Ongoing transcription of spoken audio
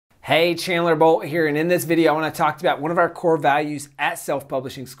Hey, Chandler Bolt here, and in this video I want to talk about one of our core values at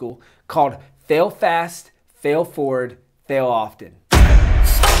Self-Publishing School called fail fast, fail forward, fail often. Now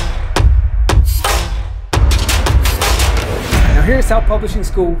here at Self-Publishing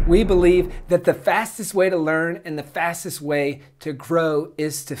School, we believe that the fastest way to learn and the fastest way to grow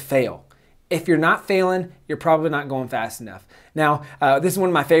is to fail. If you're not failing, you're probably not going fast enough. Now, this is one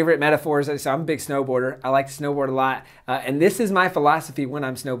of my favorite metaphors. I'm a big snowboarder. I like to snowboard a lot. And this is my philosophy when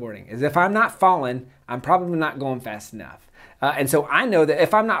I'm snowboarding, is if I'm not falling, I'm probably not going fast enough. And so I know that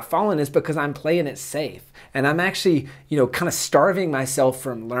if I'm not falling, it's because I'm playing it safe. And I'm actually, kind of starving myself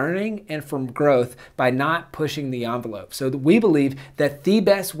from learning and from growth by not pushing the envelope. So we believe that the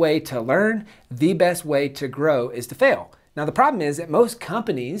best way to learn, the best way to grow is to fail. Now the problem is that most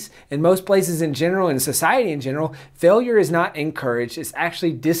companies and most places in general and society in general, failure is not encouraged, it's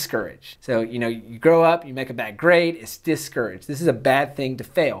actually discouraged. So, you grow up, you make a bad grade, it's discouraged. This is a bad thing to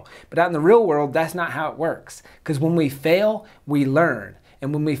fail. But out in the real world, that's not how it works. Because when we fail, we learn.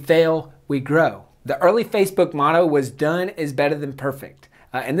 And when we fail, we grow. The early Facebook motto was done is better than perfect.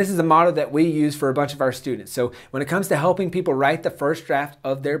 And this is a motto that we use for a bunch of our students. So when it comes to helping people write the first draft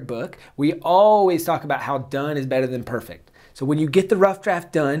of their book, we always talk about how done is better than perfect. So when you get the rough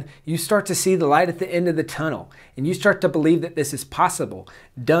draft done, you start to see the light at the end of the tunnel and you start to believe that this is possible.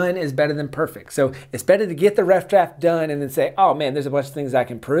 Done is better than perfect. So it's better to get the rough draft done and then say, oh man, there's a bunch of things I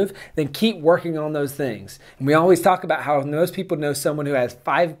can improve, then keep working on those things. And we always talk about how most people know someone who has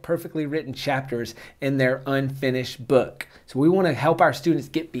 5 perfectly written chapters in their unfinished book. So we want to help our students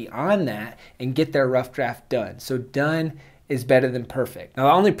get beyond that and get their rough draft done. So done is better than perfect. Now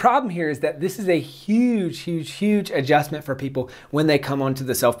the only problem here is that this is a huge adjustment for people when they come onto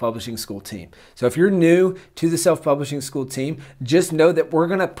the Self-Publishing School team. So if you're new to the Self-Publishing School team, just know that we're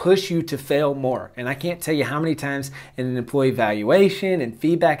gonna push you to fail more. And I can't tell you how many times in an employee evaluation and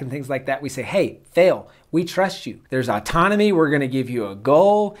feedback and things like that, we say, hey, fail. We trust you. There's autonomy. We're gonna give you a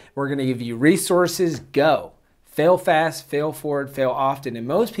goal. We're gonna give you resources. Go. Fail fast, fail forward, fail often. And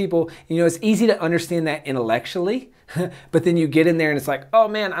most people, it's easy to understand that intellectually, but then you get in there and it's like, oh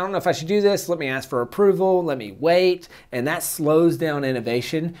man, I don't know if I should do this. Let me ask for approval. Let me wait. And that slows down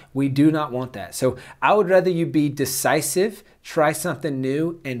innovation. We do not want that. So I would rather you be decisive, try something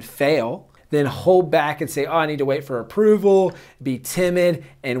new and fail, then hold back and say, oh, I need to wait for approval, be timid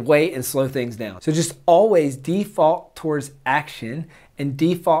and wait and slow things down. So just always default towards action and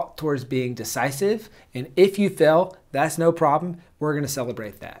default towards being decisive. And if you fail, that's no problem. We're gonna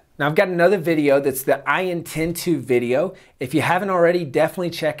celebrate that. Now I've got another video that's the I intend to video. If you haven't already, definitely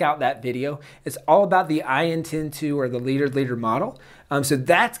check out that video. It's all about the I intend to, or the leader model. So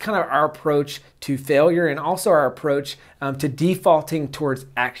that's kind of our approach to failure and also our approach to defaulting towards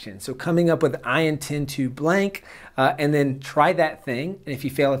action. So coming up with I intend to blank and then try that thing. And if you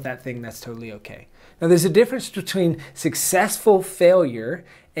fail at that thing, that's totally okay. Now there's a difference between successful failure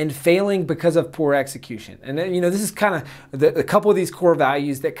and failing because of poor execution. And this is kind of a couple of these core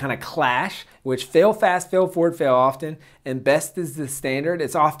values that kind of clash, which fail fast, fail forward, fail often, and best is the standard.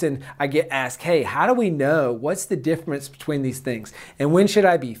 It's often I get asked, hey, how do we know what's the difference between these things? And when should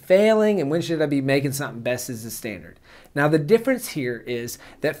I be failing and when should I be making something best is the standard? Now the difference here is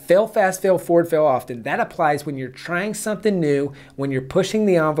that fail fast, fail forward, fail often, that applies when you're trying something new, when you're pushing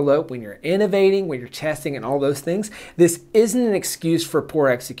the envelope, when you're innovating, when you're testing and all those things. This isn't an excuse for poor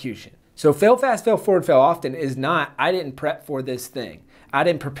execution. So fail fast, fail forward, fail often is not, I didn't prep for this thing. I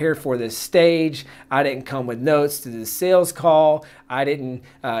didn't prepare for this stage. I didn't come with notes to this sales call. I didn't,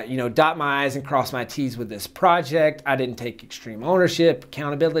 dot my I's and cross my T's with this project. I didn't take extreme ownership,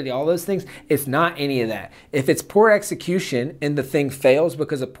 accountability, all those things. It's not any of that. If it's poor execution and the thing fails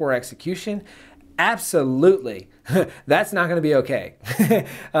because of poor execution, absolutely, that's not going to be okay.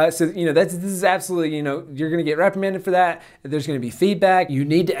 This is absolutely, you're going to get reprimanded for that. There's going to be feedback. You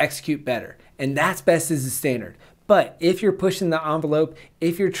need to execute better. And that's best as the standard. But if you're pushing the envelope,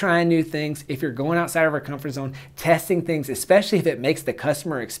 if you're trying new things, if you're going outside of our comfort zone, testing things, especially if it makes the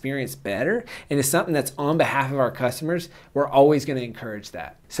customer experience better and it's something that's on behalf of our customers, we're always going to encourage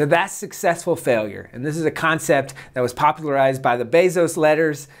that. So that's successful failure. And this is a concept that was popularized by the Bezos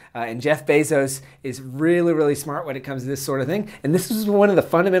letters. And Jeff Bezos is really smart when it comes to this sort of thing. And this is one of the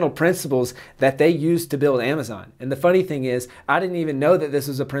fundamental principles that they used to build Amazon. And the funny thing is, I didn't even know that this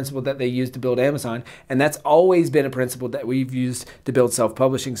was a principle that they used to build Amazon. And that's always been a principle that we've used to build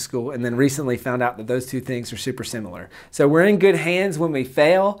Self-Publishing School. And then recently found out that those two things are super similar. So we're in good hands when we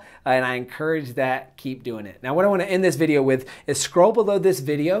fail. And I encourage that, keep doing it. Now what I want to end this video with is scroll below this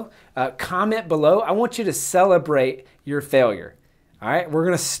video, comment below. I want you to celebrate your failure. All right, we're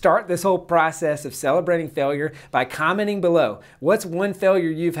gonna start this whole process of celebrating failure by commenting below. What's one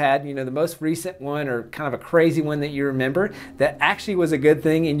failure you've had, you know, the most recent one or kind of a crazy one that you remember that actually was a good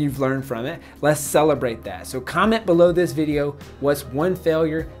thing and you've learned from it? Let's celebrate that. So comment below this video, what's one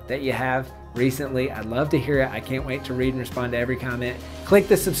failure that you have recently? I'd love to hear it. I can't wait to read and respond to every comment. Click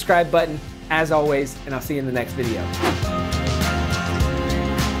the subscribe button as always, and I'll see you in the next video.